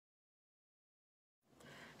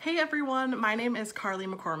Hey everyone, my name is Carleigh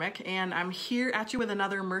McCormick and I'm here at you with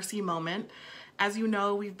another mercy moment. As you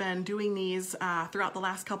know, we've been doing these throughout the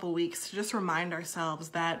last couple weeks to just remind ourselves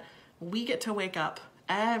that we get to wake up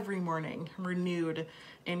every morning renewed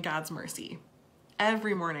in God's mercy.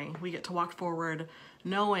 Every morning we get to walk forward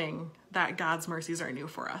knowing that God's mercies are new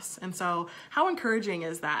for us. And so how encouraging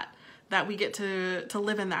is that we get to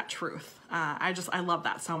live in that truth. I love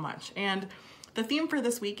that so much. And the theme for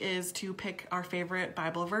this week is to pick our favorite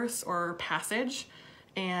Bible verse or passage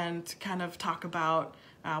and kind of talk about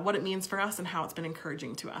what it means for us and how it's been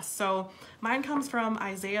encouraging to us. So mine comes from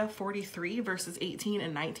Isaiah 43 verses 18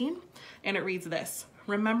 and 19, and it reads this: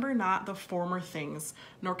 "Remember not the former things,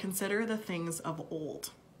 nor consider the things of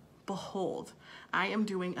old. Behold, I am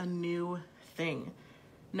doing a new thing.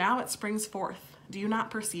 Now it springs forth. Do you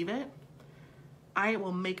not perceive it? I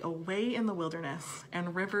will make a way in the wilderness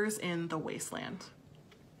and rivers in the wasteland."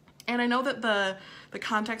 And I know that the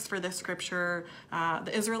context for this scripture,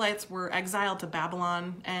 the Israelites were exiled to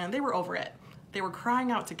Babylon and they were over it. They were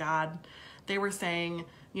crying out to God. They were saying,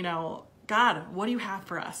 God, what do you have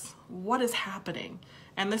for us? What is happening?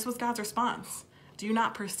 And this was God's response. Do you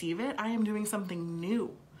not perceive it? I am doing something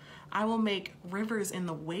new. I will make rivers in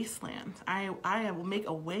the wasteland. I will make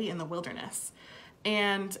a way in the wilderness.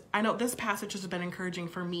 And I know this passage has been encouraging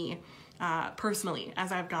for me personally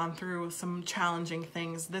as I've gone through some challenging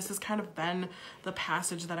things. This has kind of been the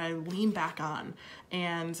passage that I lean back on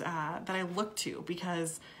and that I look to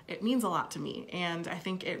because it means a lot to me. And I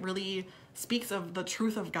think it really speaks of the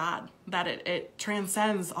truth of God, that it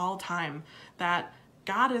transcends all time, that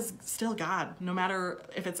God is still God, no matter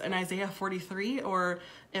if it's in Isaiah 43 or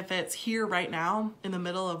if it's here right now in the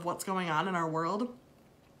middle of what's going on in our world.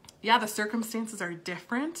 Yeah, the circumstances are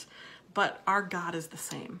different, but our God is the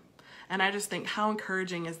same. And I just think how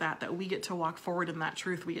encouraging is that we get to walk forward in that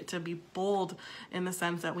truth. We get to be bold in the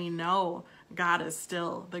sense that we know God is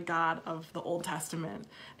still the God of the Old Testament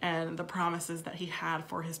and the promises that he had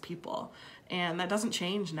for his people. And that doesn't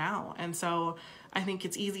change now. And so I think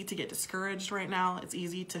it's easy to get discouraged right now. It's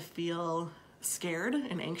easy to feel scared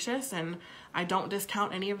and anxious, and I don't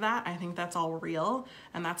discount any of that. I think that's all real,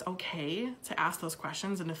 and that's okay to ask those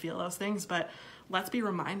questions and to feel those things, but let's be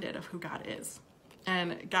reminded of who God is.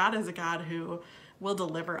 And God is a God who will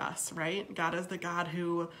deliver us, right? God is the God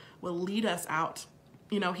who will lead us out.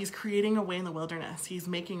 He's creating a way in the wilderness. He's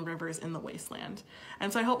making rivers in the wasteland.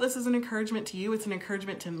 And so I hope this is an encouragement to you. It's an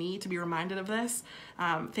encouragement to me to be reminded of this.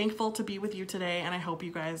 Thankful to be with you today, and I hope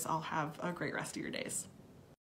you guys all have a great rest of your days.